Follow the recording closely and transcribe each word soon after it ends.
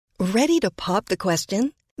Ready to pop the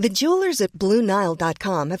question? The jewelers at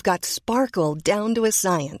BlueNile.com have got sparkle down to a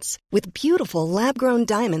science with beautiful lab-grown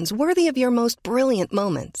diamonds worthy of your most brilliant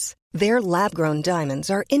moments. Their lab-grown diamonds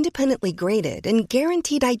are independently graded and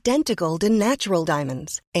guaranteed identical to natural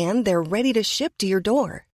diamonds, and they're ready to ship to your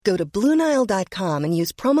door. Go to BlueNile.com and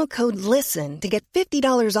use promo code LISTEN to get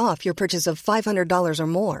 $50 off your purchase of $500 or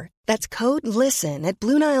more. That's code LISTEN at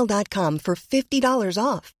BlueNile.com for $50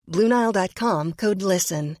 off. BlueNile.com, code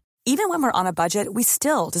LISTEN. Even when we're on a budget, we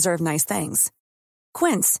still deserve nice things.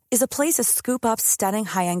 Quince is a place to scoop up stunning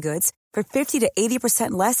high-end goods for 50 to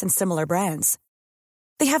 80% less than similar brands.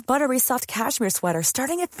 They have buttery soft cashmere sweaters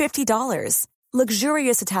starting at $50,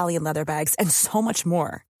 luxurious Italian leather bags, and so much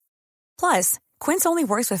more. Plus, Quince only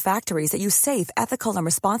works with factories that use safe, ethical, and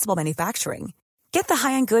responsible manufacturing. Get the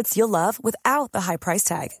high-end goods you'll love without the high price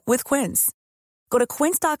tag with Quince. Go to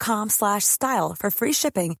quince.com/style for free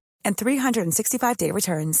shipping and 365-day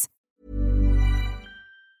returns.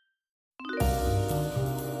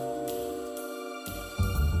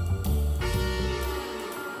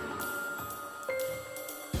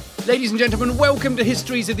 Ladies and gentlemen, welcome to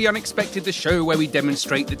Histories of the Unexpected, the show where we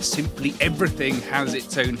demonstrate that simply everything has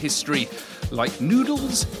its own history, like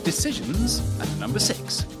noodles, decisions, and number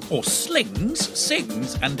 6. Or slings,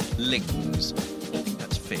 sings, and lings. I think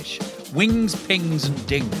that's fish. Wings, pings, and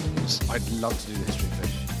dings. I'd love to do the history of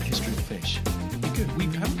fish. History of fish. Good.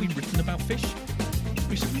 Haven't we written about fish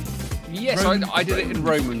recently? Yes, I did it in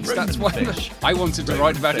Romans. Roman That's why fish. I wanted to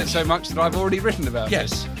write about it so much that I've already written about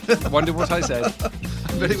Yes. it. I wonder what I said.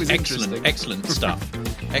 But it was interesting. Excellent stuff.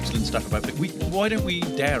 Excellent stuff about fish. Why don't we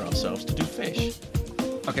dare ourselves to do fish?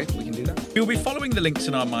 Okay, we can do that. We'll be following the links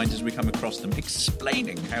in our minds as we come across them,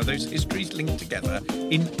 explaining how those histories link together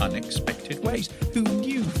in unexpected ways. Who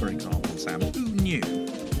knew, for example, Sam, who knew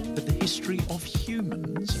that the history of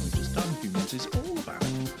humans, and we've just done humans, is all about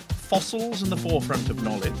fossils and the forefront of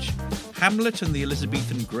knowledge, Hamlet and the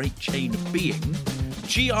Elizabethan great chain of being,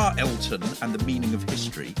 G.R. Elton and the meaning of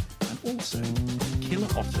history, and also killer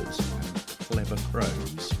otters and clever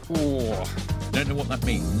crows. Oh, Don't know what that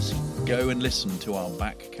means? Go and listen to our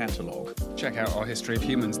back catalogue. check out our history of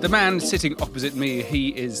humans. The man sitting opposite me, he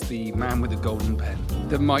is the man with the golden pen,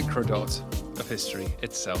 the microdot of history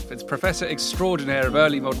itself. It's Professor Extraordinaire of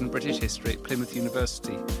Early Modern British History at Plymouth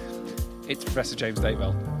University. It's Professor James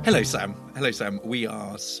Daybell. Hello, Sam. Hello, Sam. We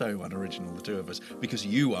are so unoriginal, the two of us, because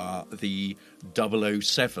you are the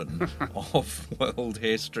 007 of world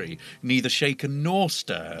history, neither shaken nor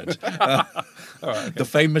stirred. All right, okay. The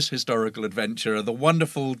famous historical adventurer, the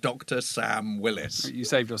wonderful Dr. Sam Willis. You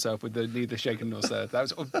saved yourself with the neither shaken nor stirred.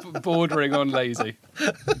 That was bordering on lazy.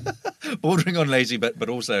 Bordering on lazy, but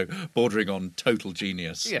also bordering on total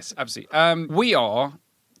genius. Yes, absolutely. We are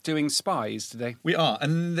doing Spies today. We are,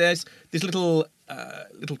 and there's this little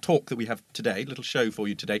talk that we have today, little show for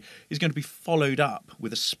you today, is going to be followed up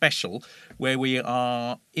with a special where we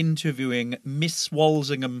are interviewing Miss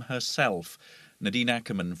Walsingham herself, Nadine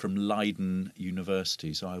Ackerman from Leiden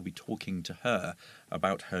University. So I'll be talking to her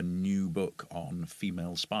about her new book on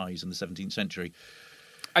female spies in the 17th century.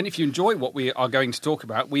 And if you enjoy what we are going to talk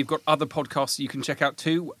about, we've got other podcasts you can check out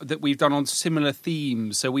too that we've done on similar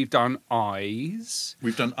themes. So we've done Eyes.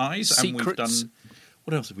 We've done Eyes, Secrets, and we've done...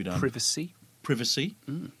 What else have we done? Privacy. Privacy.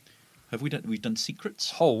 Have we done... We've done Secrets.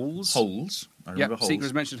 Holes. Holes. I remember Holes.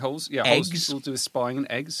 Secrets mentioned Holes. Yeah, Eggs. Holes will do with spying and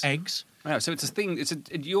eggs. Eggs. Yeah, so it's a thing.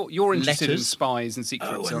 You're interested in Letters. spies and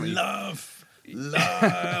secrets, Oh, I aren't you? love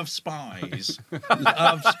spies.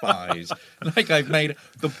 Love spies. Like I've made...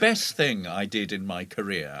 The best thing I did in my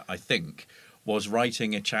career, I think, was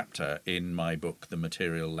writing a chapter in my book, The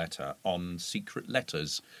Material Letter, on secret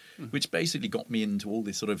letters, which basically got me into all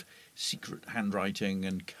this sort of secret handwriting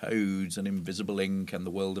and codes and invisible ink and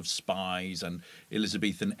the world of spies and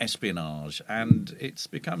Elizabethan espionage. And it's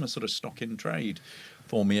become a sort of stock in trade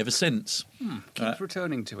for me ever since. Keep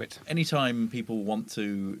returning to it. Anytime people want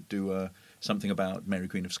to do something about Mary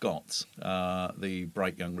Queen of Scots, the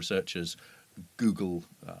bright young researchers Google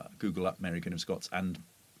up Mary Queen of Scots, and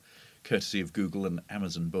courtesy of Google and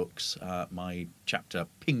Amazon Books, my chapter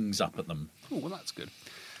pings up at them. Oh, well, that's good.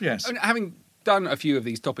 Yes. And having done a few of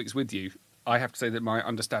these topics with you, I have to say that my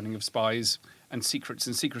understanding of spies and secrets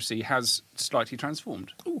and secrecy has slightly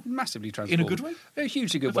transformed. Oh, massively transformed. In a good way? A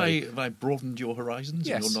hugely good way. Have I broadened your horizons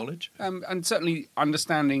and your knowledge? And certainly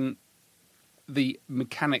understanding the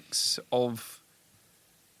mechanics of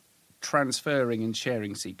transferring and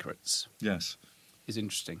sharing secrets. Yes. Is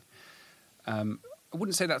interesting. I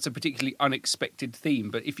wouldn't say that's a particularly unexpected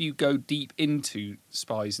theme, but if you go deep into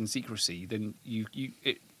spies and secrecy, then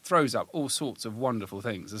it throws up all sorts of wonderful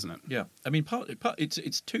things, doesn't it? Yeah. I mean, part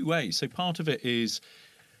it's two ways. So part of it is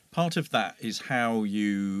Part of that is how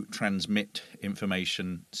you transmit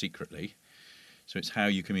information secretly. So it's how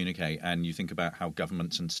you communicate, and you think about how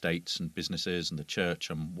governments and states and businesses and the church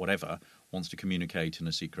and whatever wants to communicate in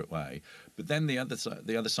a secret way. But then the other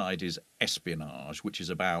side is espionage, which is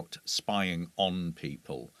about spying on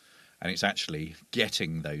people. And it's actually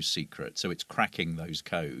getting those secrets, so it's cracking those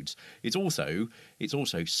codes. It's also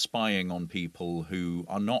spying on people who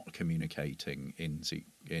are not communicating in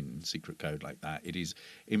secret code like that. It is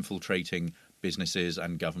infiltrating businesses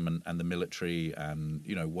and government and the military and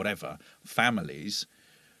whatever families,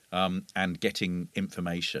 and getting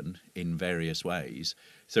information in various ways.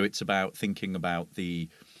 So it's about thinking about the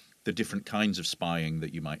different kinds of spying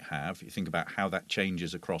that you might have. You think about how that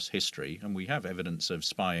changes across history, and we have evidence of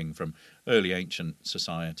spying from early ancient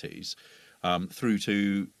societies through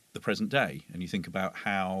to the present day. And you think about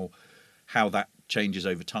how that changes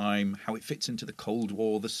over time, how it fits into the Cold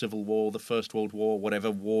War, the Civil War, the First World War,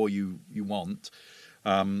 whatever war you want.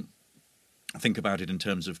 Think about it in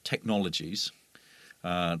terms of technologies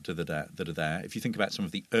that are there. If you think about some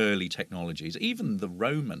of the early technologies, even the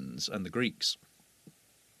Romans and the Greeks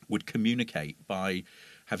would communicate by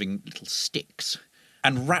having little sticks,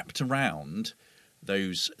 and wrapped around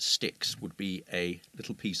those sticks would be a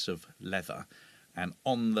little piece of leather, and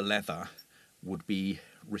on the leather would be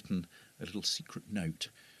written a little secret note.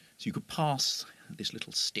 So you could pass this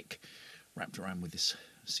little stick wrapped around with this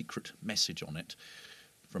secret message on it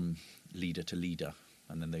from leader to leader,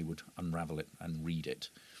 and then they would unravel it and read it.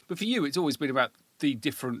 But for you, it's always been about the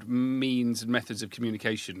different means and methods of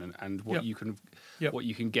communication and what what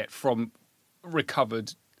you can get from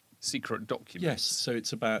recovered secret documents. Yes, so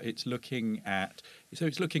it's looking at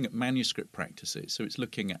manuscript practices. So it's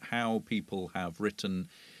looking at how people have written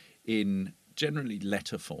in generally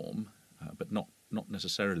letter form, but not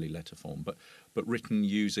necessarily letter form, but written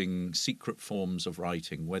using secret forms of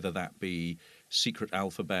writing, whether that be secret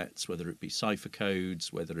alphabets, whether it be cipher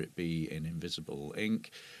codes, whether it be in invisible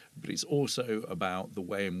ink. But it's also about the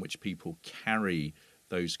way in which people carry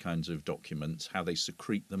those kinds of documents, how they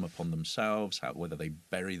secrete them upon themselves, whether they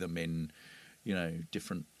bury them in,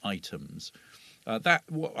 different items.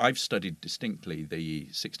 I've studied distinctly the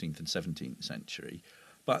 16th and 17th century,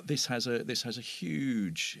 but this has a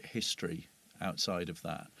huge history outside of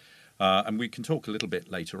that, and we can talk a little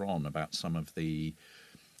bit later on about some of the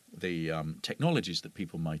technologies that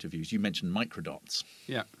people might have used. You mentioned microdots,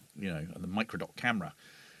 and the microdot camera,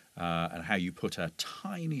 and how you put a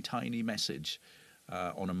tiny message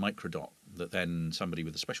on a microdot that then somebody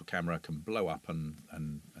with a special camera can blow up and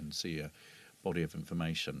see a body of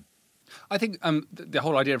information. I think the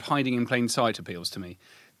whole idea of hiding in plain sight appeals to me.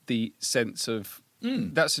 The sense of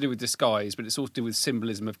that's to do with disguise, but it's also to do with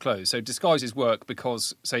symbolism of clothes. So disguises work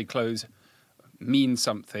because, say, clothes mean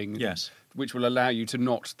something, yes, which will allow you to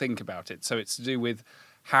not think about it. So it's to do with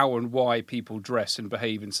how and why people dress and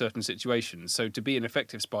behave in certain situations. So to be an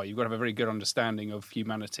effective spy, you've got to have a very good understanding of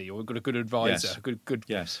humanity, or you've got a good advisor, yes, a good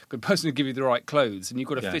yes, good person to give you the right clothes, and you've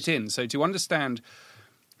got to fit in. So to understand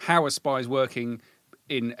how a spy is working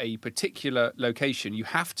in a particular location, you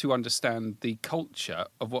have to understand the culture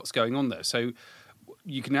of what's going on there. So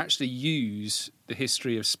you can actually use the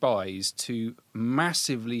history of spies to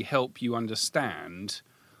massively help you understand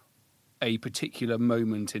a particular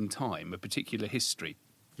moment in time, a particular history.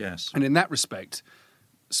 Yes. And in that respect,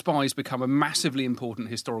 spies become a massively important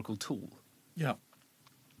historical tool. Yeah.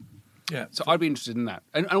 Yeah. So I'd be interested in that.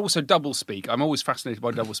 And also doublespeak. I'm always fascinated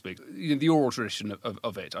by doublespeak. The oral tradition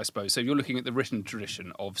of it, I suppose. So you're looking at the written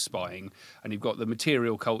tradition of spying, and you've got the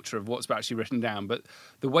material culture of what's actually written down. But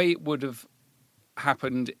the way it would have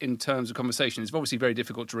happened in terms of conversation is obviously very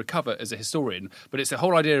difficult to recover as a historian, but it's the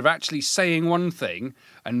whole idea of actually saying one thing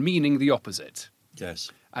and meaning the opposite.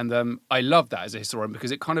 Yes. And I love that as a historian,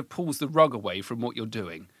 because it kind of pulls the rug away from what you're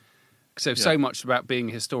doing. So much about being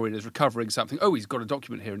a historian is recovering something. Oh, he's got a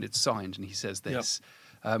document here and it's signed and he says this.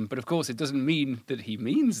 Yep. But of course, it doesn't mean that he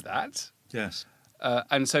means that. Yes.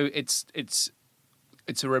 And so it's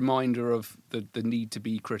a reminder of the need to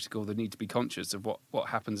be critical, the need to be conscious of what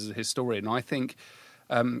happens as a historian. I think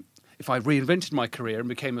if I reinvented my career and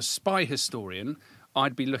became a spy historian,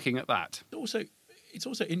 I'd be looking at that. It's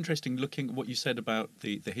also interesting looking at what you said about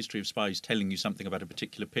the history of spies telling you something about a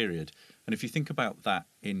particular period. And if you think about that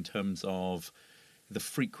in terms of the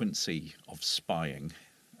frequency of spying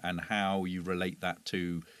and how you relate that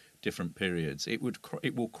to different periods, it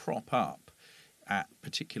will crop up at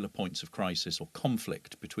particular points of crisis or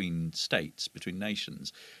conflict between states, between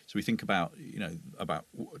nations. So we think about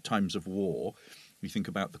times of war. We think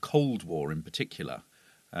about the Cold War in particular,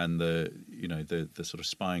 and the sort of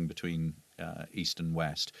spying between East and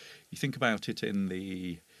West. You think about it in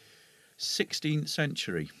the 16th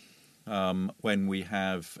century, when we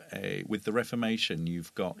have with the Reformation,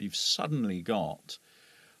 you've suddenly got,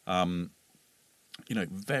 very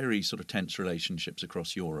sort of tense relationships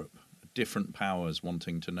across Europe. Different powers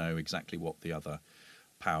wanting to know exactly what the other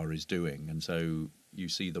power is doing, and so you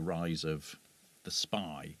see the rise of the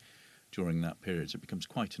spy during that period. So it becomes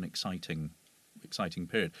quite an exciting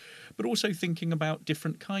period. But also thinking about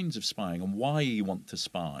different kinds of spying and why you want to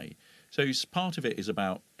spy. So part of it is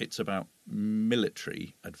about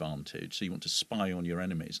military advantage. So you want to spy on your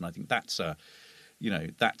enemies, and I think that's a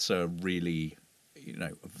really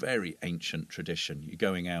a very ancient tradition. You're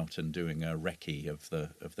going out and doing a recce of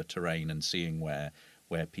the terrain and seeing where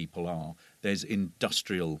people are. There's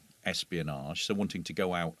industrial espionage, so wanting to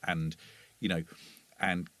go out and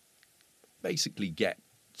basically get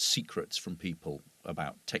secrets from people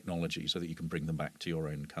about technology so that you can bring them back to your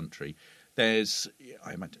own country. There's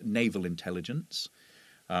naval intelligence.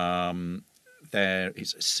 There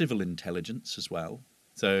is civil intelligence as well.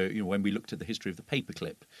 So when we looked at the history of the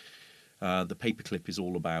paperclip is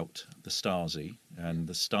all about the Stasi, and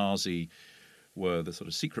the Stasi were the sort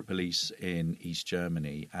of secret police in East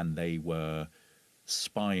Germany, and they were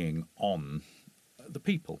spying on the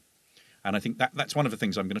people. And I think that's one of the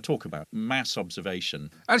things I'm going to talk about, mass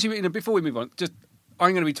observation. Actually, before we move on,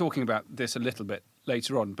 I'm going to be talking about this a little bit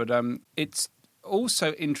later on, but it's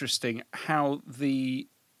also interesting how the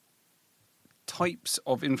types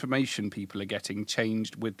of information people are getting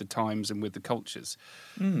changed with the times and with the cultures.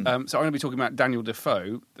 So I'm going to be talking about Daniel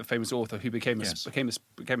Defoe, the famous author who became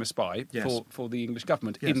a spy for the English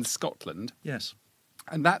government in Scotland. Yes.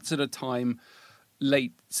 And that's at a time,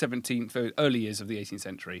 late 17th, early years of the 18th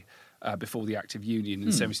century, before the Act of Union in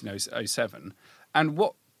 1707. And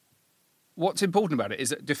what's important about it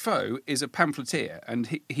is that Defoe is a pamphleteer,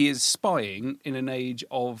 and he is spying in an age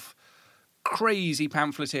of crazy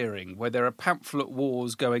pamphleteering, where there are pamphlet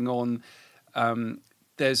wars going on.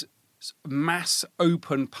 There's mass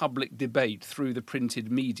open public debate through the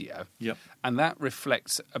printed media. Yep. And that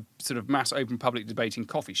reflects a sort of mass open public debate in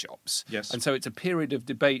coffee shops. Yes. And so it's a period of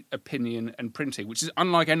debate, opinion and printing, which is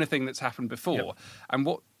unlike anything that's happened before. Yep. And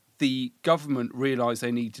what the government realise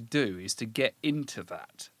they need to do is to get into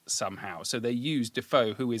that somehow. So they use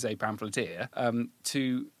Defoe, who is a pamphleteer,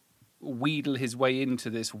 to wheedle his way into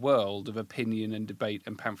this world of opinion and debate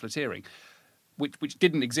and pamphleteering, which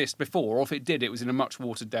didn't exist before, or if it did, it was in a much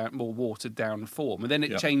more watered down form. And then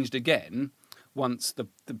it changed again once the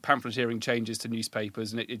pamphleteering changes to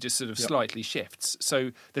newspapers, and it just sort of slightly shifts.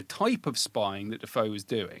 So the type of spying that Defoe was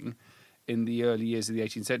doing in the early years of the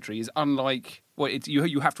 18th century is unlike,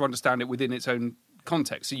 you have to understand it within its own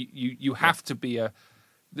context. So you have to be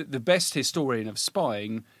the best historian of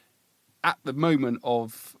spying at the moment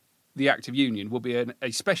of the Act of Union will be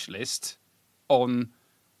a specialist on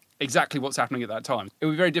exactly what's happening at that time. It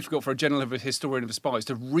would be very difficult for a general historian of spies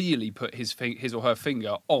to really put his or her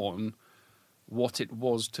finger on what it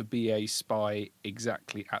was to be a spy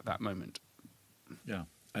exactly at that moment. Yeah,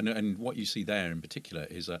 and what you see there in particular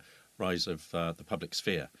is a rise of the public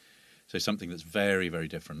sphere. So something that's very, very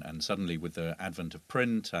different. And suddenly with the advent of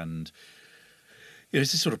print and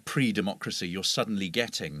it's this sort of pre-democracy, you're suddenly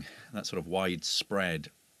getting that sort of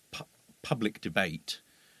widespread public debate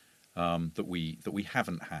that we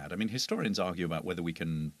haven't had. I mean, historians argue about whether we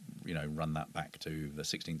can, run that back to the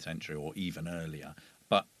 16th century or even earlier.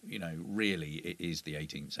 But, really it is the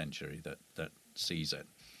 18th century that sees it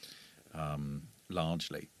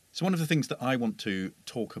largely. So one of the things that I want to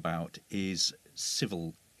talk about is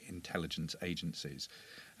civil intelligence agencies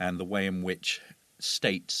and the way in which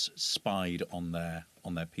states spied on their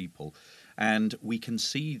people. And we can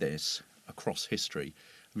see this across history.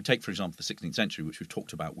 We take, for example, the 16th century, which we've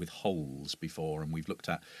talked about with holes before, and we've looked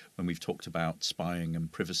at when we've talked about spying and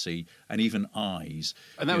privacy and even eyes.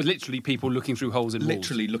 And that was literally people looking through holes in walls.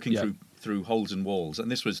 Literally looking through holes in walls. And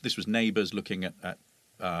this was neighbours looking at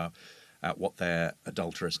what their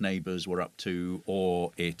adulterous neighbours were up to,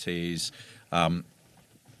 or it is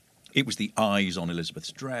it was the eyes on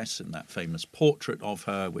Elizabeth's dress in that famous portrait of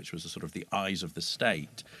her, which was sort of the eyes of the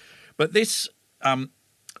state. But this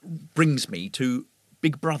brings me to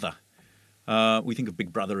Big Brother. We think of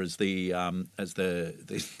Big Brother as that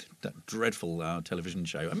dreadful television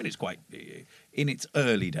show. I mean, it's quite in its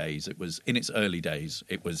early days. It was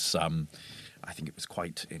I think it was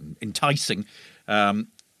quite enticing.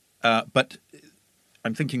 But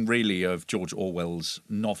I'm thinking really of George Orwell's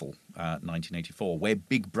novel, 1984, where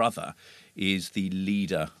Big Brother is the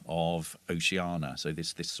leader of Oceania. So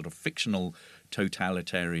this sort of fictional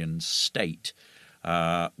totalitarian state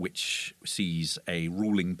which sees a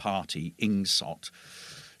ruling party, Ingsot,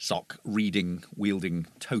 sock, wielding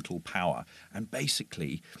total power. And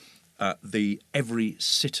basically, every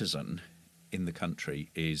citizen in the country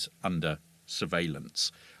is under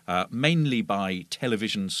surveillance, mainly by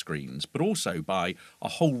television screens, but also by a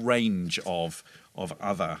whole range of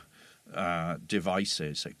other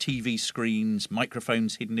devices. So TV screens,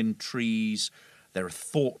 microphones hidden in trees. There are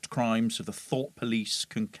thought crimes, so the thought police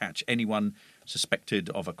can catch anyone suspected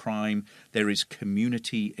of a crime. There is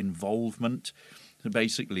community involvement. So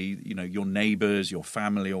basically, your neighbours, your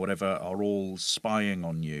family, or whatever, are all spying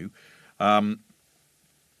on you.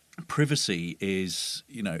 Privacy is,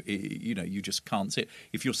 you just can't sit.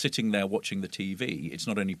 If you're sitting there watching the TV, it's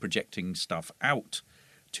not only projecting stuff out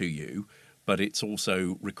to you, but it's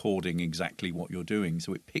also recording exactly what you're doing.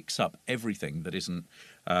 So it picks up everything that isn't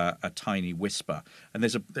a tiny whisper. And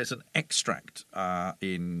there's an extract at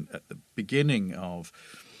the beginning of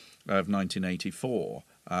 1984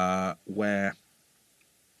 where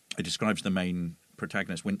it describes the main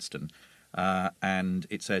protagonist, Winston, and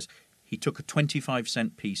it says, "He took a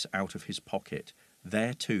 25-cent piece out of his pocket.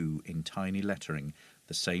 There, too, in tiny lettering,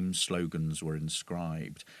 the same slogans were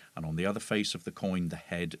inscribed, and on the other face of the coin, the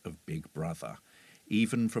head of Big Brother.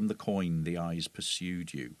 Even from the coin, the eyes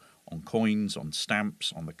pursued you. On coins, on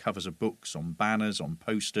stamps, on the covers of books, on banners, on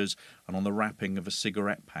posters, and on the wrapping of a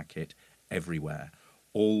cigarette packet, everywhere.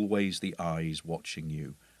 Always the eyes watching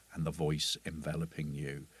you, and the voice enveloping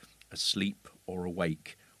you. Asleep or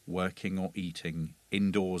awake, working or eating,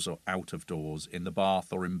 indoors or out of doors, in the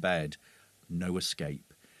bath or in bed, no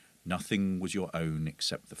escape. Nothing was your own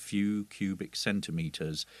except the few cubic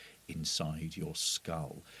centimetres inside your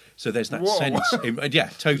skull." So there's that sense. Yeah,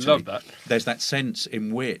 totally. Love that. There's that sense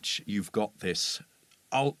in which you've got this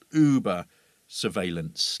uber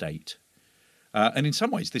surveillance state. And in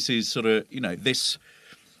some ways, this is sort of,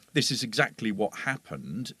 this is exactly what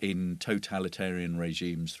happened in totalitarian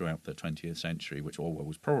regimes throughout the 20th century, which Orwell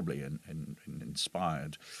was probably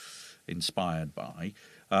inspired by.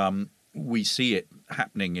 We see it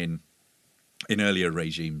happening in earlier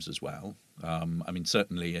regimes as well.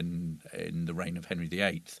 Certainly in the reign of Henry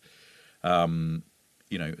VIII,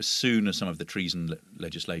 as soon as some of the treason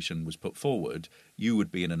legislation was put forward, you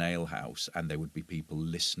would be in an alehouse and there would be people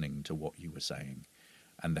listening to what you were saying.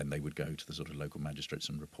 And then they would go to the sort of local magistrates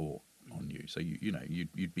and report on you. So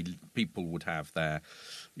people would have their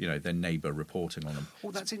neighbour reporting on them.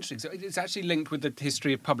 Oh, that's interesting. So it's actually linked with the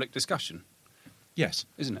history of public discussion. Yes,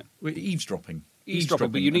 isn't it?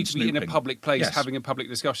 Eavesdropping, but you need to be in a public place, yes, having a public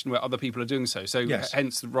discussion where other people are doing so. So yes,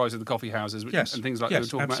 hence the rise of the coffee houses and things like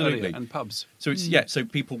yes, we were talking absolutely, about earlier, and pubs. So so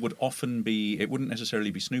people would often it wouldn't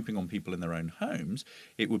necessarily be snooping on people in their own homes.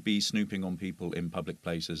 It would be snooping on people in public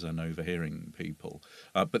places and overhearing people.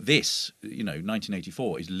 But this,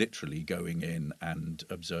 1984, is literally going in and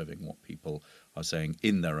observing what people are saying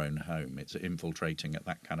in their own home. It's infiltrating at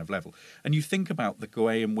that kind of level. And you think about the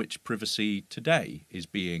way in which privacy today is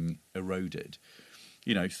being eroded,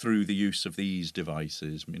 through the use of these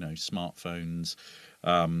devices, smartphones,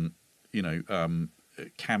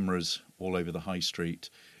 cameras all over the high street.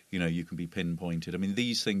 You can be pinpointed. I mean,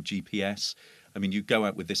 these things, GPS. I mean, you go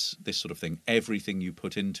out with this sort of thing. Everything you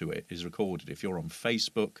put into it is recorded. If you're on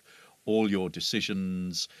Facebook, all your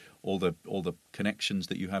decisions, all the connections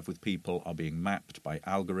that you have with people are being mapped by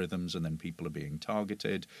algorithms, and then people are being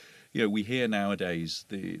targeted. We hear nowadays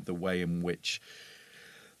the way in which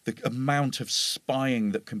the amount of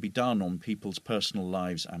spying that can be done on people's personal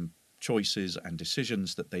lives and choices and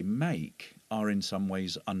decisions that they make are in some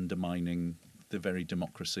ways undermining the very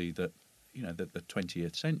democracy that that the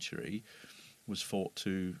 20th century was fought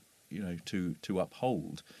to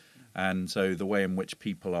uphold. And so the way in which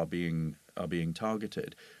people are being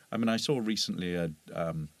targeted. I mean, I saw recently a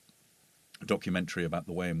documentary about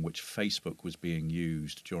the way in which Facebook was being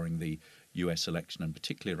used during the US election, and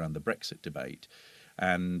particularly around the Brexit debate.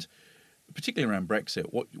 And particularly around Brexit,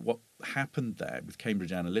 what happened there with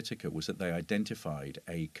Cambridge Analytica was that they identified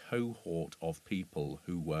a cohort of people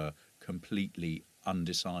who were completely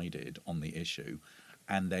undecided on the issue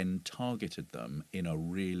and then targeted them in a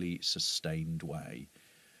really sustained way,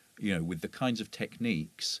 with the kinds of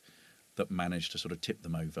techniques that managed to sort of tip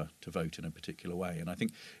them over to vote in a particular way. And I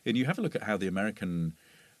think, and you have a look at how the American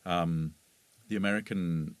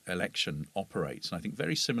election operates, and I think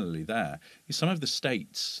very similarly there, is some of the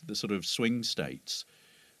states, the sort of swing states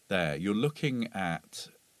there, you're looking at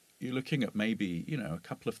maybe, a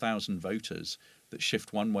couple of thousand voters that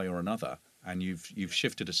shift one way or another, and you've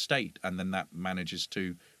shifted a state, and then that manages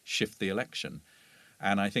to shift the election.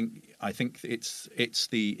 And I think it's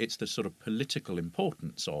the sort of political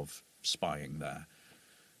importance of spying there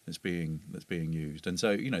that's being used. And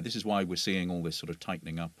so, this is why we're seeing all this sort of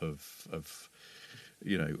tightening up of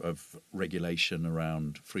regulation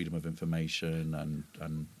around freedom of information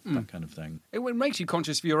and that kind of thing. It makes you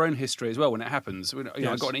conscious of your own history as well when it happens.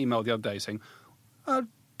 I got an email the other day saying,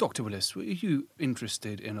 Dr. Willis, were you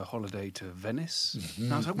interested in a holiday to Venice?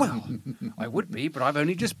 And I was like, well, I would be, but I've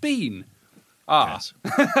only just been. Yes.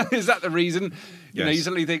 Is that the reason? Yes. You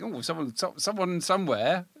suddenly think, someone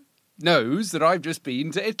somewhere knows that I've just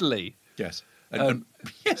been to Italy. Yes. And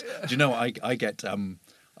yes. Do you know, I get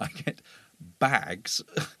bags.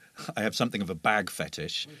 I have something of a bag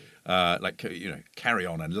fetish,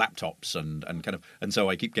 carry-on and laptops and so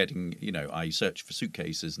I keep getting, I search for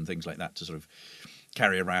suitcases and things like that to sort of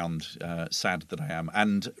carry around, sad that I am,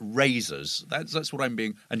 and razors. That's what I'm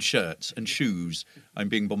being, and shirts and shoes. I'm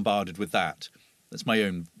being bombarded with that. That's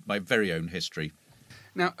my very own history.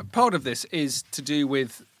 Now, part of this is to do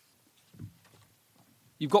with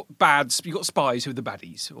you've got spies who are the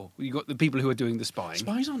baddies, or you've got the people who are doing the spying.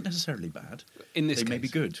 Spies aren't necessarily bad. In this case, they may be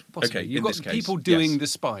good. Possibly. Okay, you've got people doing the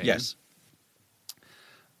spying. Yes.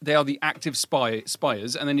 They are the active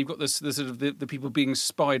spiers, and then you've got the sort of the people being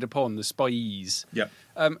spied upon, the spies. Yeah.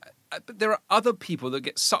 But there are other people that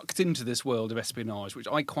get sucked into this world of espionage, which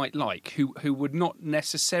I quite like, who would not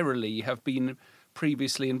necessarily have been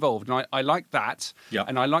previously involved. And I like that. Yeah.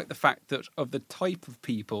 And I like the fact that of the type of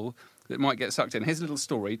people that might get sucked in. Here's a little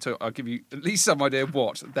story, I'll give you at least some idea of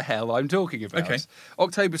what the hell I'm talking about. Okay.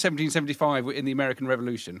 October 1775 in the American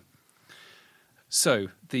Revolution. So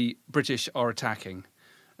the British are attacking,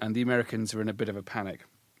 and the Americans are in a bit of a panic.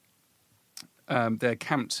 They're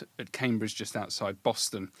camped at Cambridge, just outside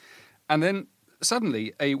Boston. And then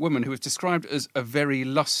suddenly a woman who is described as a very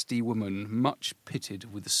lusty woman, much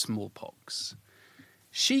pitted with smallpox.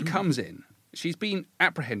 She comes in. She's been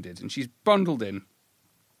apprehended and she's bundled in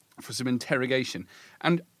for some interrogation.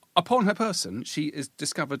 And upon her person, she is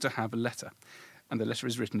discovered to have a letter. And the letter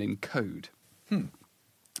is written in code.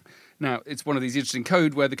 Now, it's one of these interesting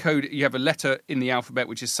code where you have a letter in the alphabet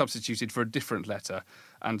which is substituted for a different letter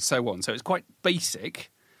and so on. So it's quite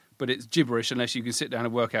basic, but it's gibberish unless you can sit down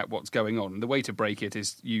and work out what's going on. And the way to break it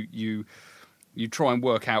is you try and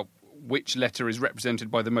work out which letter is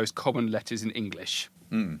represented by the most common letters in English.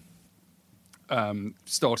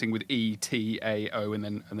 Starting with E, T, A, O, and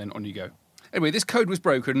then on you go. Anyway, this code was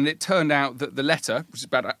broken, and it turned out that the letter, which is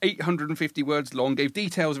about 850 words long, gave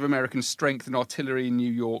details of American strength and artillery in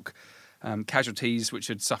New York, casualties which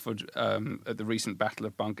had suffered at the recent Battle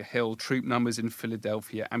of Bunker Hill, troop numbers in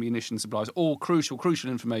Philadelphia, ammunition supplies, all crucial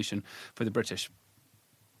information for the British.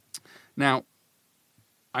 Now,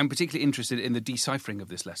 I'm particularly interested in the deciphering of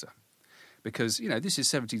this letter. Because, this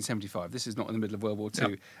is 1775. This is not in the middle of World War II.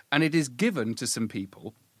 Yep. And it is given to some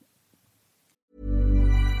people.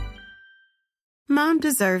 Mom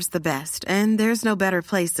deserves the best, and there's no better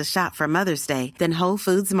place to shop for Mother's Day than Whole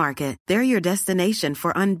Foods Market. They're your destination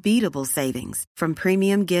for unbeatable savings, from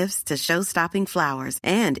premium gifts to show-stopping flowers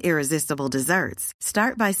and irresistible desserts.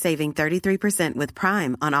 Start by saving 33% with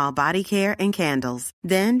Prime on all body care and candles.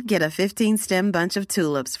 Then get a 15-stem bunch of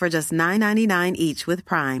tulips for just $9.99 each with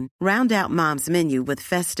Prime. Round out Mom's menu with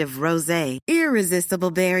festive rosé,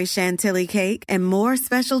 irresistible berry chantilly cake, and more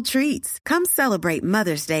special treats. Come celebrate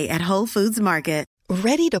Mother's Day at Whole Foods Market.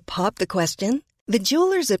 Ready to pop the question? The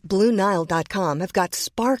jewelers at BlueNile.com have got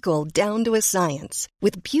sparkle down to a science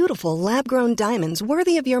with beautiful lab-grown diamonds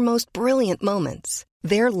worthy of your most brilliant moments.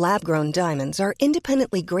 Their lab-grown diamonds are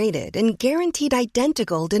independently graded and guaranteed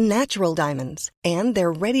identical to natural diamonds, and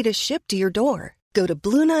they're ready to ship to your door. Go to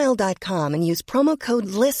BlueNile.com and use promo code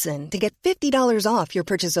LISTEN to get $50 off your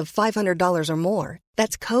purchase of $500 or more.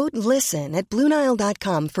 That's code LISTEN at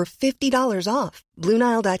BlueNile.com for $50 off.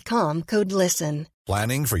 BlueNile.com, code LISTEN.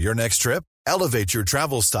 Planning for your next trip? Elevate your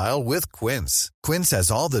travel style with Quince. Quince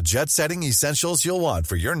has all the jet-setting essentials you'll want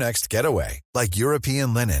for your next getaway, like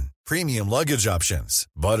European linen, premium luggage options,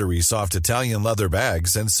 buttery soft Italian leather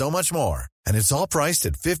bags, and so much more. And it's all priced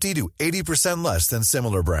at 50 to 80% less than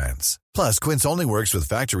similar brands. Plus, Quince only works with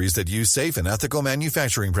factories that use safe and ethical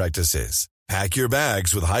manufacturing practices. Pack your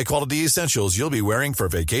bags with high-quality essentials you'll be wearing for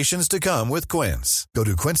vacations to come with Quince. Go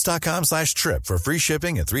to quince.com/trip for free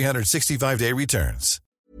shipping and 365-day returns.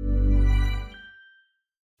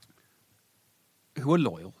 Who are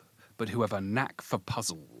loyal, but who have a knack for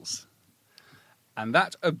puzzles. And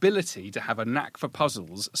that ability to have a knack for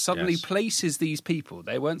puzzles suddenly places these people,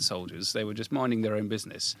 they weren't soldiers, they were just minding their own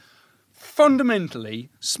business, fundamentally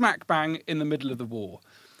smack bang in the middle of the war.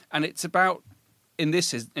 And it's about, in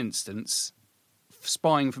this instance,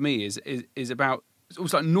 spying for me is about, it's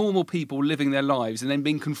almost like normal people living their lives and then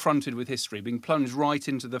being confronted with history, being plunged right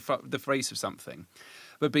into the face of something.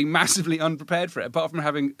 but being massively unprepared for it. Apart from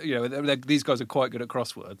having, these guys are quite good at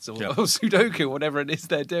crosswords or Sudoku, whatever it is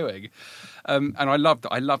they're doing. And I loved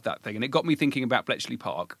that thing, and it got me thinking about Bletchley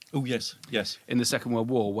Park. Oh yes. In the Second World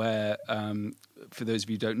War, where for those of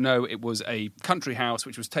you who don't know, it was a country house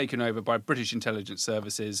which was taken over by British intelligence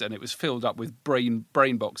services, and it was filled up with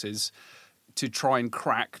brain boxes to try and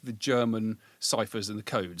crack the German ciphers and the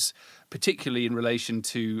codes, particularly in relation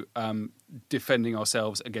to defending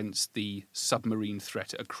ourselves against the submarine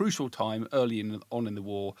threat at a crucial time early on in the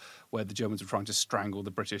war, where the Germans were trying to strangle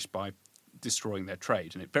the British by destroying their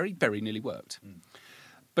trade, and it very, very nearly worked.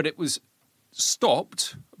 But it was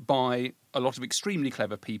stopped by a lot of extremely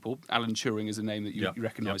clever people. Alan Turing is a name that you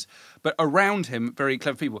recognise. But around him, very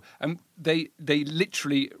clever people. And they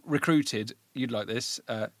literally recruited, you'd like this,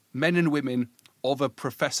 men and women of a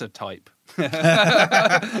professor type.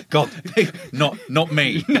 God, not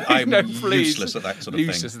me. I'm useless at that sort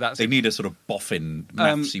of thing. They need a sort of boffin,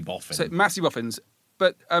 mathsy boffin. So mathsy boffins.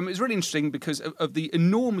 But it's really interesting because of the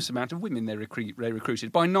enormous amount of women they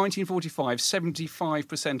recruited. By 1945,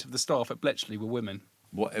 75% of the staff at Bletchley were women.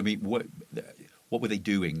 What were they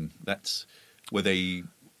doing? Were they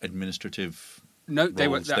administrative? No,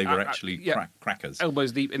 roles? They were actually crackers.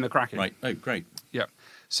 Elbows deep in the cracking. Right. Oh, great. Yeah.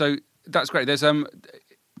 So that's great. There's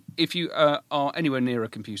if you are anywhere near a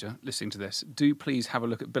computer listening to this, do please have a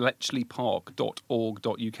look at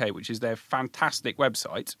bletchleypark.org.uk, which is their fantastic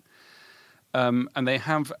website. And they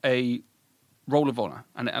have a roll of honour,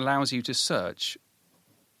 and it allows you to search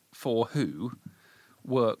for who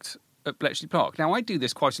worked at Bletchley Park. Now, I do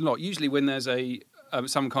this quite a lot. Usually when there's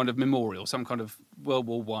some kind of memorial, some kind of World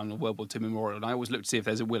War I or World War II memorial, and I always look to see if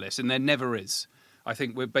there's a Willis, and there never is. I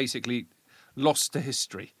think we're basically lost to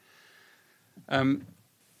history.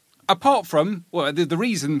 Apart from, the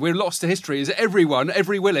reason we're lost to history is every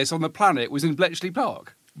Willis on the planet was in Bletchley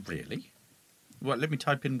Park. Really? Well, let me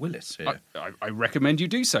type in Willis here. I recommend you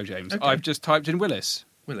do so, James. Okay. I've just typed in Willis.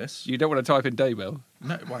 Willis? You don't want to type in Daybell.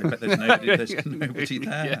 No, why? But there's nobody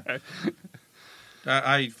there. Yeah.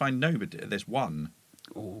 I find nobody. There's one.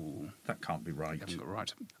 Oh, that can't be right. You haven't got it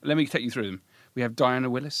right. Let me take you through them. We have Diana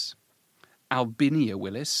Willis, Albinia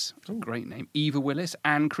Willis, great name, Eva Willis,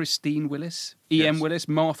 Anne Christine Willis, E.M. Willis,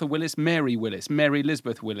 Martha Willis, Mary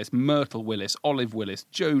Elizabeth Willis, Myrtle Willis, Olive Willis,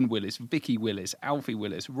 Joan Willis, Vicky Willis, Alfie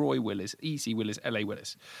Willis, Roy Willis, E.C. Willis, L.A.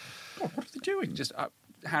 Willis. God, what are they doing? Just a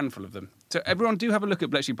handful of them. So everyone do have a look at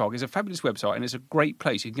Bletchley Park. It's a fabulous website and it's a great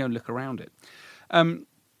place. You can go and look around it.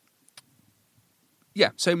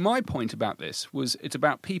 So my point about this was it's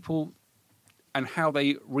about people and how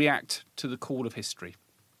they react to the call of history.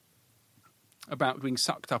 About being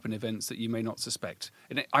sucked up in events that you may not suspect.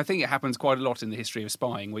 And I think it happens quite a lot in the history of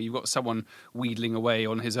spying, where you've got someone wheedling away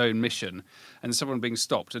on his own mission and someone being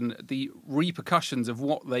stopped, and the repercussions of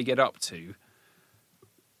what they get up to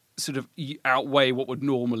sort of outweigh what would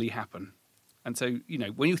normally happen. And so,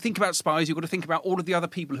 when you think about spies, you've got to think about all of the other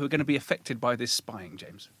people who are going to be affected by this spying,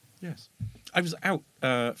 James. Yes. I was out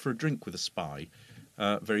for a drink with a spy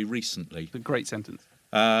very recently. A great sentence.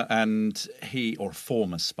 And or a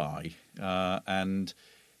former spy, and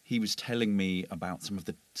he was telling me about some of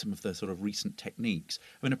the sort of recent techniques.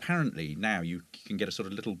 I mean, apparently now you can get a sort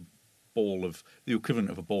of little ball of the equivalent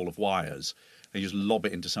of a ball of wires, and you just lob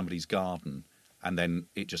it into somebody's garden, and then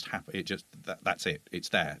it just happens. It just that's it. It's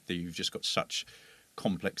there. You've just got such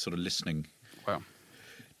complex sort of listening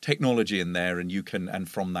technology in there, and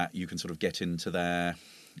from that you can sort of get into their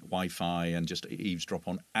Wi-Fi and just eavesdrop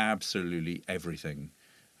on absolutely everything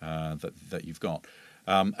that you've got.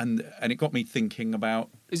 And it got me thinking about...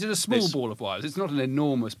 Is it a small ball of wires? It's not an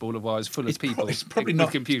enormous ball of wires full of people. It's probably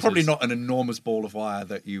not. It's probably not an enormous ball of wire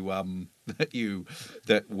that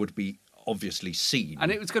would be obviously seen.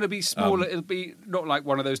 And it's going to be smaller. It'll be not like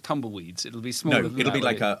one of those tumbleweeds. It'll be smaller. No, it'll be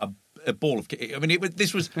like a ball of. I mean,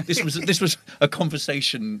 this was a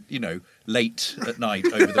conversation, late at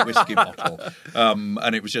night over the whiskey bottle,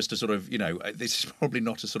 and it was just a sort of, this is probably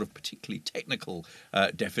not a sort of particularly technical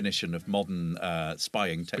definition of modern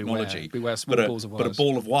spying technology. Beware small balls of wires. But a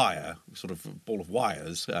ball of wire, sort of ball of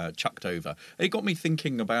wires chucked over. It got me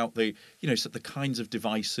thinking about the kinds of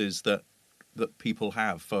devices that people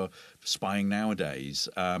have for spying nowadays,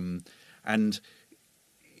 and the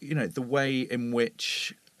way in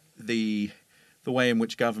which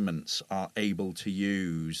governments are able to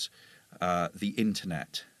use the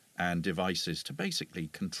internet and devices to basically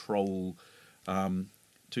control,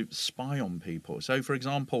 to spy on people. So, for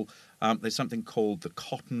example, there's something called the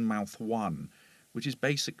Cottonmouth 1, which is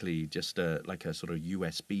basically just like a sort of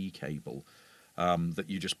USB cable that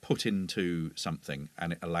you just put into something,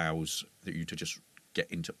 and it allows you to just get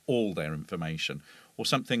into all their information. Or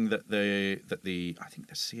something that I think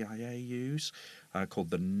the CIA use called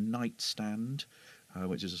the nightstand,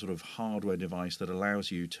 which is a sort of hardware device that allows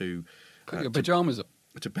you to put your pajamas on.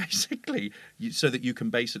 To basically, so that you can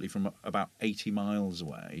basically from about 80 miles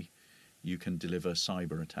away, you can deliver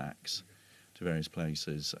cyber attacks to various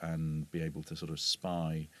places and be able to sort of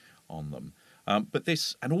spy on them. But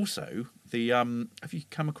this, and also the have you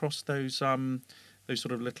come across those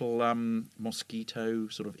sort of little mosquito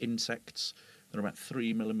sort of insects? They're about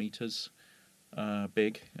 3 millimeters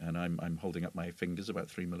big, and I'm holding up my fingers about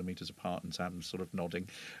 3 millimeters apart, and Sam's sort of nodding.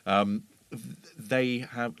 They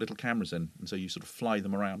have little cameras in, and so you sort of fly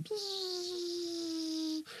them around,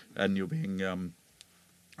 and you're being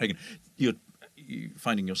you're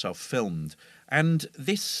finding yourself filmed. And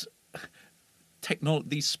these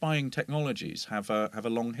spying technologies have a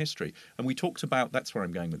long history, and we talked about, that's where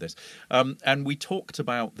I'm going with this, and we talked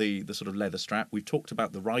about the sort of leather strap, we've talked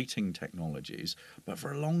about the writing technologies, but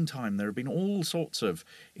for a long time there have been all sorts of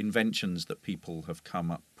inventions that people have come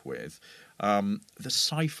up with. The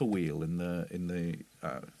cipher wheel in the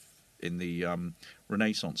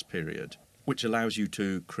Renaissance period, which allows you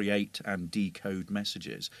to create and decode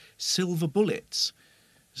messages. Silver bullets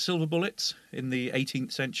in the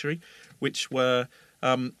 18th century, which were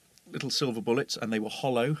little silver bullets, and they were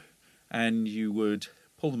hollow, and you would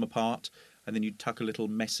pull them apart, and then you'd tuck a little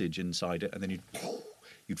message inside it, and then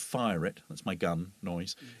you'd fire it. That's my gun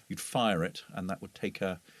noise. You'd fire it, and that would take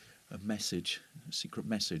a message, a secret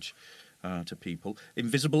message to people.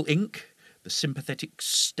 Invisible ink, the sympathetic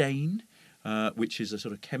stain, which is a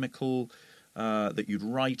sort of chemical that you'd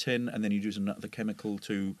write in, and then you'd use another chemical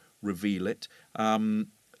to reveal it.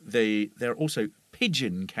 There are also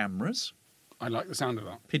pigeon cameras. I like the sound of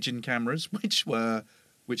that. Pigeon cameras, which are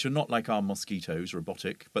not like our mosquitoes,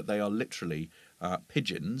 robotic, but they are literally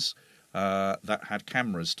pigeons that had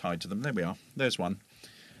cameras tied to them. There we are. There's one.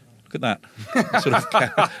 Look at that. Sort of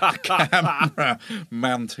camera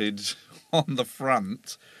mounted on the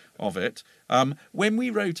front of it. When we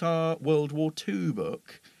wrote our World War II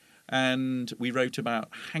book, and we wrote about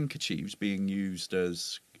handkerchiefs being used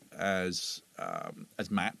as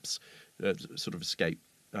maps, sort of escape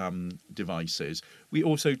devices, we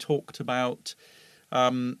also talked about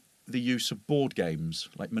the use of board games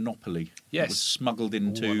like Monopoly. Yes, that was smuggled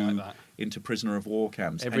into prisoner of war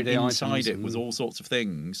camps. Everyday and inside items it was all sorts of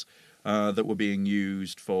things that were being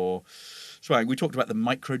used for spying. We talked about the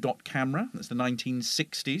microdot camera. That's the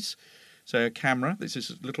 1960s. So a camera. This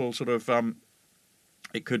is a little sort of.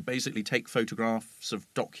 It could basically take photographs of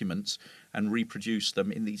documents and reproduce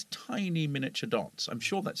them in these tiny miniature dots. I'm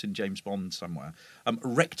sure that's in James Bond somewhere.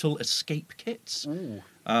 Rectal escape kits, which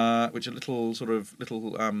are little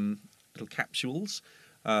capsules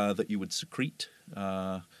that you would secrete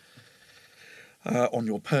on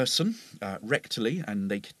your person rectally,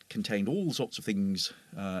 and they contained all sorts of things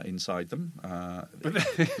inside them.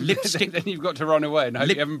 Lipstick. Then you've got to run away and hope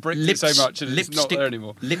you haven't bricked it so much and it's not there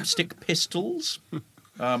anymore. Lipstick pistols.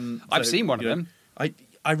 I've seen one of them. I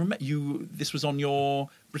remember you. This was on your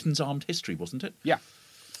Britain's Armed History, wasn't it? Yeah.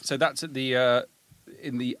 So that's at the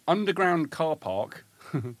in the underground car park.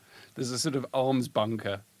 There's a sort of arms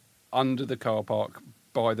bunker under the car park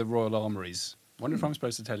by the Royal Armouries. I wonder if I'm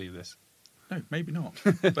supposed to tell you this. No, maybe not.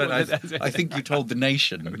 But I think you told the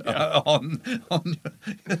nation on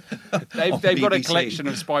They've got a collection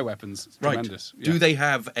of spy weapons. It's right. Tremendous. Yeah. Do they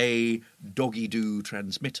have a doggy-doo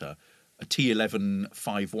transmitter, a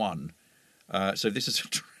T1151? So this is a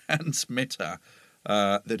transmitter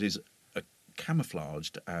that is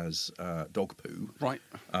camouflaged as dog poo. Right.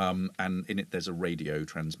 And in it there's a radio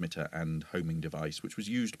transmitter and homing device, which was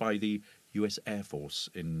used by the US Air Force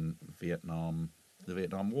in the Vietnam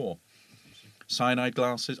War. Cyanide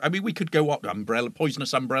glasses. I mean, we could go on.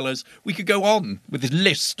 Poisonous umbrellas. We could go on with this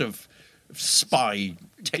list of spy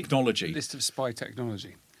technology. List of spy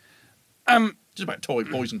technology. Just about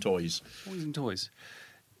poison toys. Poison toys.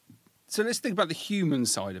 So let's think about the human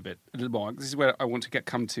side of it a little more. This is where I want to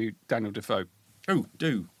come to Daniel Defoe. Oh,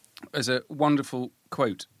 do. As a wonderful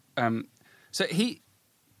quote. So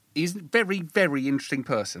he's a very, very interesting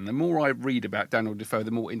person. The more I read about Daniel Defoe,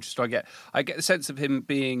 the more interest I get. I get the sense of him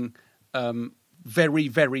being very,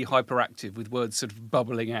 very hyperactive, with words sort of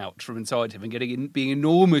bubbling out from inside him and being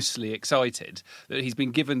enormously excited that he's been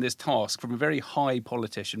given this task from a very high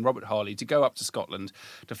politician, Robert Harley, to go up to Scotland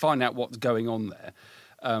to find out what's going on there.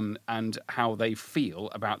 And how they feel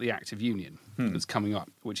about the Act of Union that's coming up,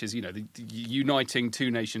 which is, the uniting two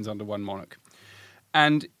nations under one monarch.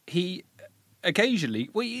 And he occasionally,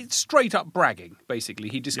 he's straight up bragging, basically.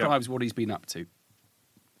 He describes what he's been up to.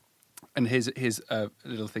 And here's a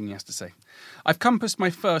little thing he has to say. I've compassed my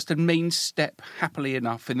first and main step happily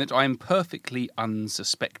enough in that I am perfectly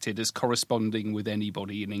unsuspected as corresponding with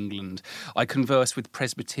anybody in England. I converse with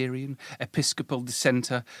Presbyterian, Episcopal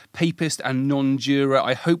dissenter, Papist and non-juror,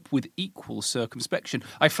 I hope with equal circumspection.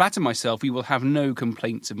 I flatter myself you will have no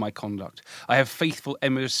complaints of my conduct. I have faithful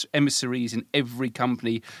emissaries in every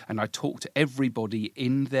company, and I talk to everybody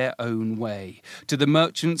in their own way. To the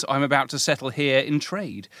merchants I'm about to settle here in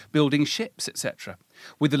trade, building ships, etc.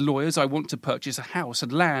 With the lawyers, I want to purchase a house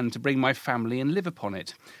and land to bring my family and live upon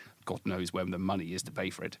it. God knows where the money is to pay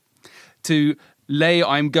for it. To lay,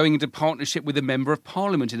 I am going into partnership with a member of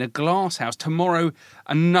Parliament in a glass house. Tomorrow,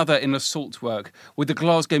 another in a salt work. With the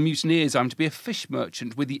Glasgow mutineers, I'm to be a fish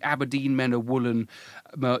merchant. With the Aberdeen men, a woolen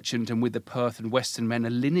merchant. And with the Perth and Western men, a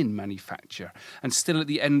linen manufacturer. And still at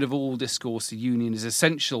the end of all discourse, the union is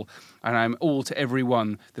essential, and I am all to every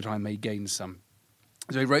one that I may gain some.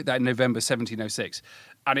 So he wrote that in November 1706,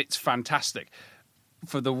 and it's fantastic.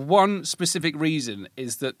 For the one specific reason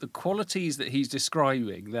is that the qualities that he's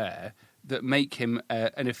describing there that make him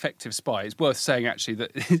an effective spy, it's worth saying actually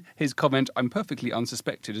that his comment, I'm perfectly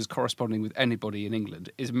unsuspected as corresponding with anybody in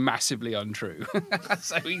England, is massively untrue.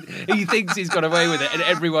 So he thinks he's got away with it and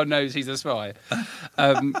everyone knows he's a spy.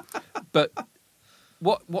 But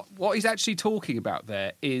what he's actually talking about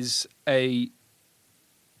there is a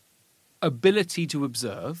ability to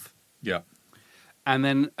observe, and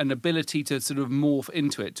then an ability to sort of morph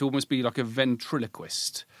into it, to almost be like a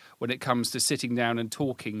ventriloquist when it comes to sitting down and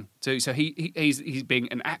talking to. So he's being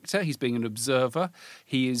an actor, he's being an observer,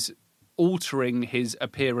 he is altering his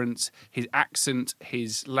appearance, his accent,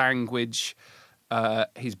 his language,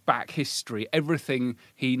 his back history, everything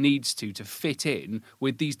he needs to fit in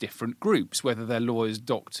with these different groups, whether they're lawyers,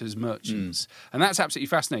 doctors, merchants. And that's absolutely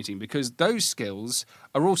fascinating because those skills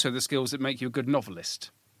are also the skills that make you a good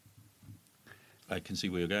novelist. I can see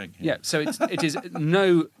where you're going. Yeah, so it is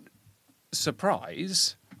no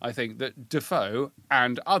surprise, I think, that Defoe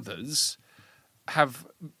and others have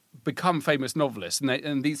become famous novelists,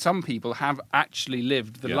 and some people have actually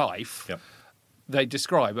lived the life they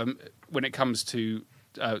describe. When it comes to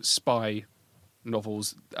spy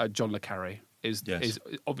novels, John le Carré is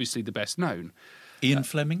obviously the best known. Ian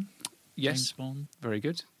Fleming? Yes. James Bond? Very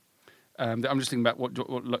good. I'm just thinking about what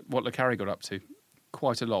le Carré got up to.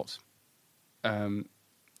 Quite a lot. MI5,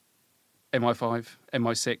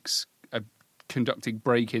 MI6, conducting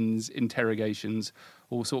break-ins, interrogations,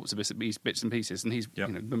 all sorts of bits and pieces, and he's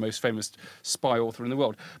the most famous spy author in the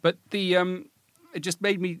world. But it just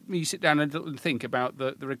made me sit down and think about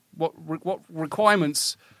what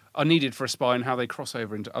requirements are needed for a spy and how they cross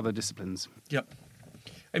over into other disciplines. Yep.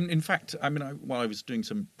 And in fact, while I was doing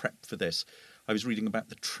some prep for this, I was reading about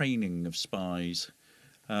the training of spies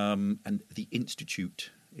and the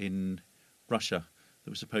institute in Russia that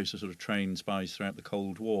was supposed to sort of train spies throughout the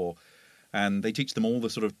Cold War. And they teach them all the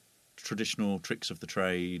sort of traditional tricks of the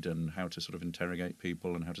trade and how to sort of interrogate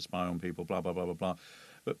people and how to spy on people, blah, blah, blah, blah, blah.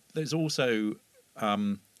 But there's also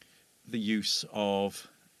the use of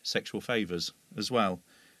sexual favours as well.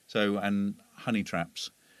 So, and honey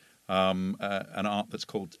traps, an art that's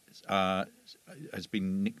called, has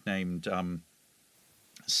been nicknamed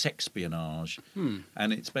sexpionage.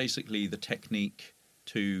 And it's basically the technique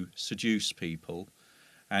to seduce people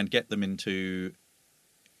and get them into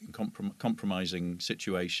compromising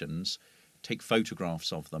situations, take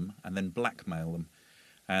photographs of them, and then blackmail them,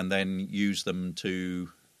 and then use them to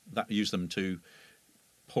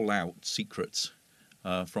pull out secrets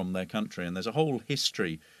from their country. And there's a whole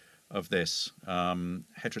history of this,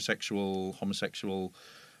 heterosexual, homosexual,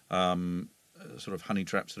 sort of honey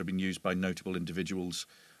traps that have been used by notable individuals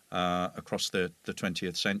across the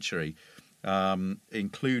 20th century.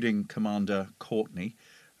 Including Commander Courtney,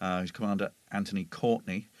 Commander Anthony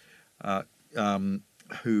Courtney,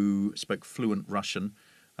 who spoke fluent Russian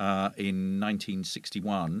in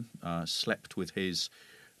 1961, slept with his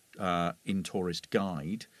in-tourist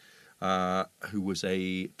guide, who was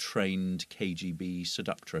a trained KGB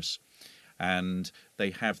seductress. And they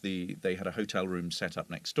had a hotel room set up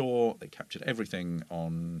next door. They captured everything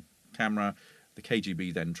on camera. The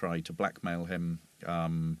KGB then tried to blackmail him.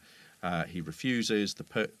 He refuses.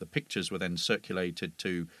 The pictures were then circulated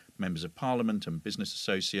to members of parliament and business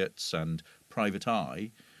associates, and Private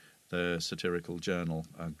Eye, the satirical journal,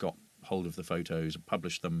 got hold of the photos and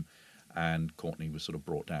published them, and Courtney was sort of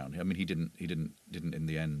brought down. I mean, he didn't in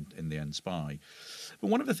the end spy. But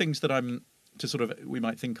one of the things that we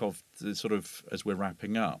might think of sort of as we're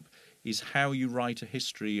wrapping up is how you write a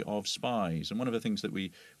history of spies. And one of the things that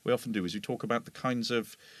we often do is we talk about the kinds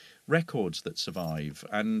of records that survive.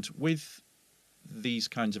 And with these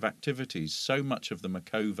kinds of activities, so much of them are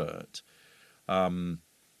covert,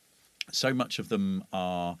 so much of them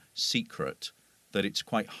are secret that it's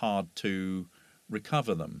quite hard to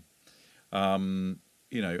recover them. And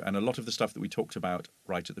a lot of the stuff that we talked about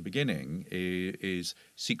right at the beginning is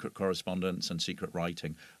secret correspondence and secret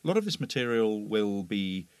writing. A lot of this material will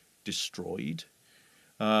be destroyed.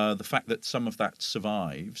 The fact that some of that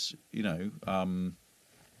survives,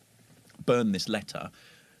 burn this letter,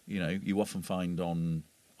 you often find on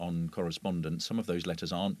correspondence, some of those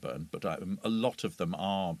letters aren't burned, but a lot of them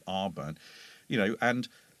are burned. And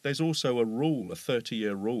there's also a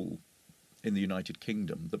 30-year rule in the United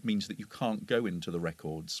Kingdom that means that you can't go into the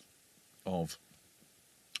records of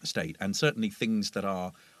state, and certainly things that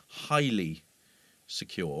are highly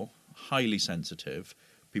secure, highly sensitive,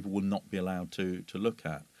 people will not be allowed to look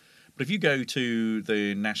at. But if you go to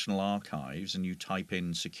the National Archives and you type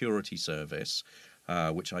in security service,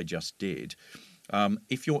 which I just did,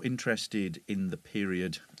 if you're interested in the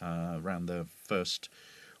period around the First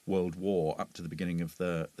World War up to the beginning of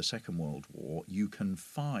the Second World War, you can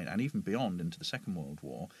find, and even beyond into the Second World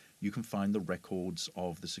War, you can find the records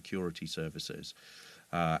of the security services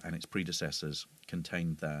and its predecessors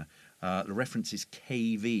contained there. The reference is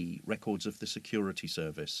KV, Records of the Security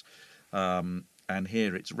Service. And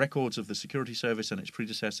here it's records of the security service and its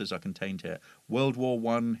predecessors are contained here. World War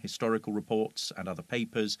I, historical reports and other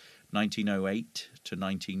papers, 1908 to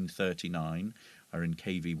 1939 are in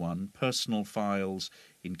KV1. Personal files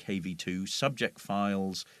in KV2. Subject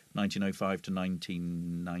files, 1905 to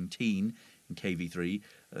 1919 in KV3.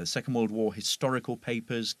 Second World War historical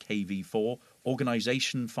papers, KV4.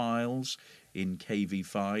 Organisation files in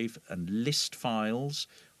KV5. And list files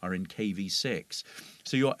are in KV6.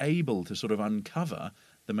 So you're able to sort of uncover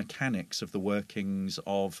the mechanics of the workings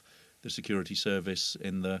of the security service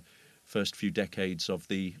in the first few decades of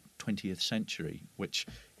the 20th century, which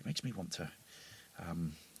it makes me want to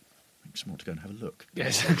go and have a look.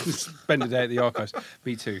 Yes, spend a day at the archives.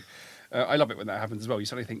 Me too. I love it when that happens as well. You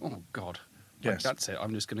suddenly think, oh God, yes, that's it. I'm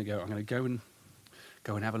going to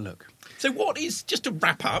go and have a look. So what is, just to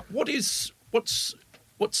wrap up, what's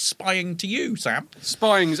spying to you, Sam?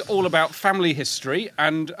 Spying's all about family history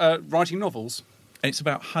and writing novels. And it's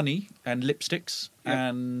about honey and lipsticks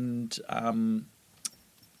and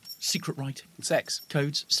secret writing. Sex.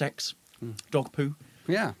 Codes, sex, dog poo.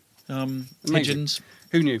 Yeah. Pigeons.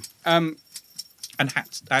 Who knew? And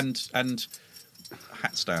hats and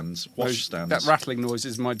hat stands, wash stands. That rattling noise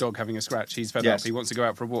is my dog having a scratch. He's fed Yes. up. He wants to go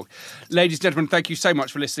out for a walk. Ladies and gentlemen, thank you so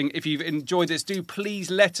much for listening. If you've enjoyed this, do please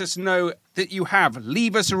let us know that you have.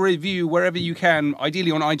 Leave us a review wherever you can,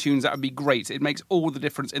 ideally on iTunes. That would be great. It makes all the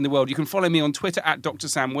difference in the world. You can follow me on Twitter at Dr.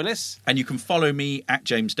 Sam Willis. And you can follow me at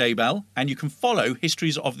James Daybell. And you can follow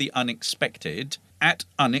Histories of the Unexpected at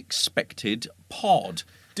Unexpected Pod.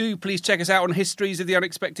 Do please check us out on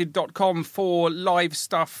historiesoftheunexpected.com for live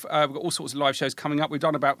stuff. We've got all sorts of live shows coming up. We've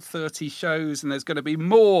done about 30 shows and there's going to be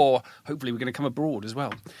more. Hopefully we're going to come abroad as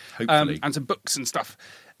well. Hopefully. And some books and stuff.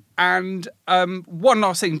 And one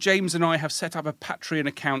last thing, James and I have set up a Patreon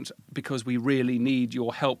account because we really need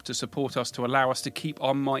your help to support us, to allow us to keep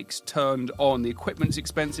our mics turned on. The equipment's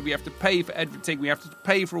expensive. We have to pay for editing. We have to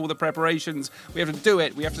pay for all the preparations. We have to do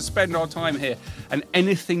it. We have to spend our time here. And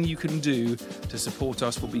anything you can do to support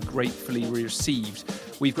us will be gratefully received.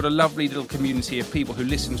 We've got a lovely little community of people who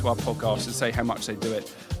listen to our podcast and say how much they do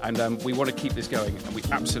it. And we want to keep this going. And we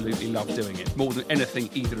absolutely love doing it. More than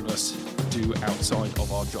anything either of us do outside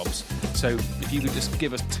of our jobs. So if you could just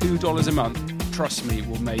give us $2 a month, trust me, it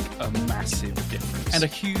will make a massive difference. And a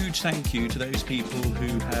huge thank you to those people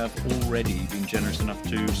who have already been generous enough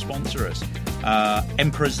to sponsor us.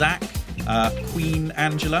 Emperor Zach, Queen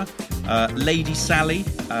Angela, Lady Sally,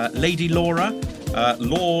 Lady Laura,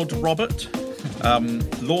 Lord Robert,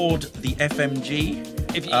 Lord the FMG.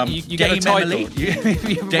 If you get Dame a title, Emily, if you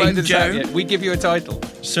haven't Dame worked this out Joe, yet, we give you a title.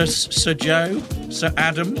 Sir Joe, Sir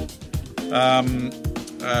Adam,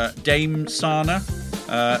 Dame Sana,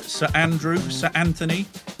 Sir Andrew, Sir Anthony,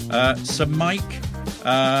 Sir Mike,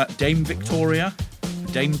 Dame Victoria,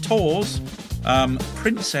 Dame Tors,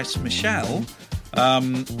 Princess Michelle,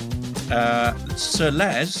 Sir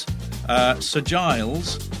Les, Sir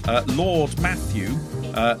Giles, Lord Matthew,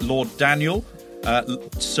 Lord Daniel,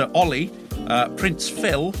 Sir Ollie, Prince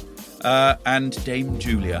Phil, and Dame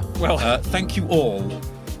Julia. Well, thank you all.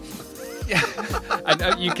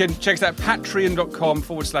 And you can check us out at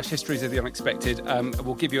patreon.com/histories of the unexpected.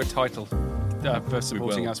 We'll give you a title for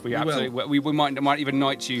supporting us. We absolutely we might even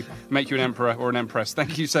knight you, make you an emperor or an empress.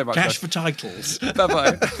 Thank you so much. Cash for titles.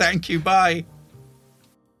 Bye-bye. Thank you. Bye.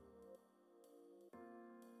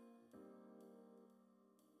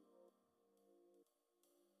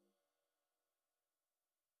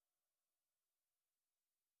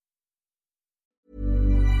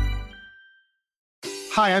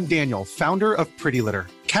 Hi, I'm Daniel, founder of Pretty Litter.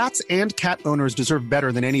 Cats and cat owners deserve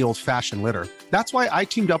better than any old-fashioned litter. That's why I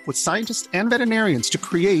teamed up with scientists and veterinarians to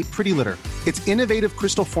create Pretty Litter. Its innovative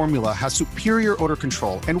crystal formula has superior odor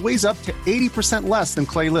control and weighs up to 80% less than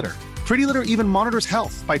clay litter. Pretty Litter even monitors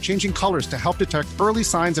health by changing colors to help detect early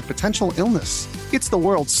signs of potential illness. It's the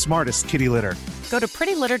world's smartest kitty litter. Go to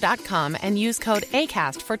prettylitter.com and use code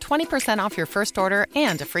ACAST for 20% off your first order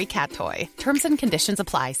and a free cat toy. Terms and conditions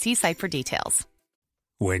apply. See site for details.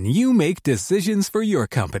 When you make decisions for your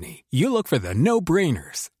company, you look for the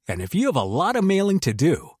no-brainers. And if you have a lot of mailing to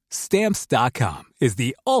do, Stamps.com is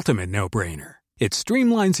the ultimate no-brainer. It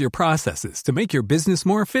streamlines your processes to make your business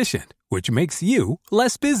more efficient, which makes you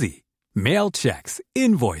less busy. Mail checks,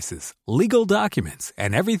 invoices, legal documents,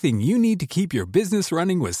 and everything you need to keep your business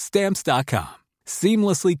running with Stamps.com.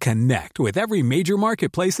 Seamlessly connect with every major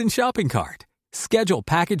marketplace and shopping cart. Schedule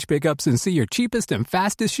package pickups and see your cheapest and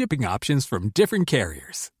fastest shipping options from different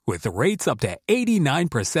carriers, with rates up to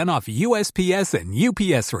 89% off USPS and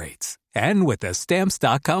UPS rates. And with the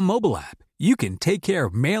Stamps.com mobile app, you can take care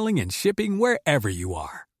of mailing and shipping wherever you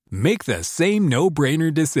are. Make the same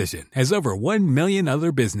no-brainer decision as over 1 million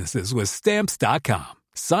other businesses with Stamps.com.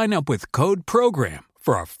 Sign up with code PROGRAM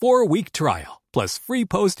for a 4-week trial, plus free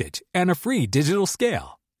postage and a free digital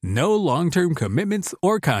scale. No long-term commitments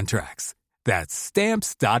or contracts. That's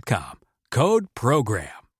Stamps.com. Code PROGRAM.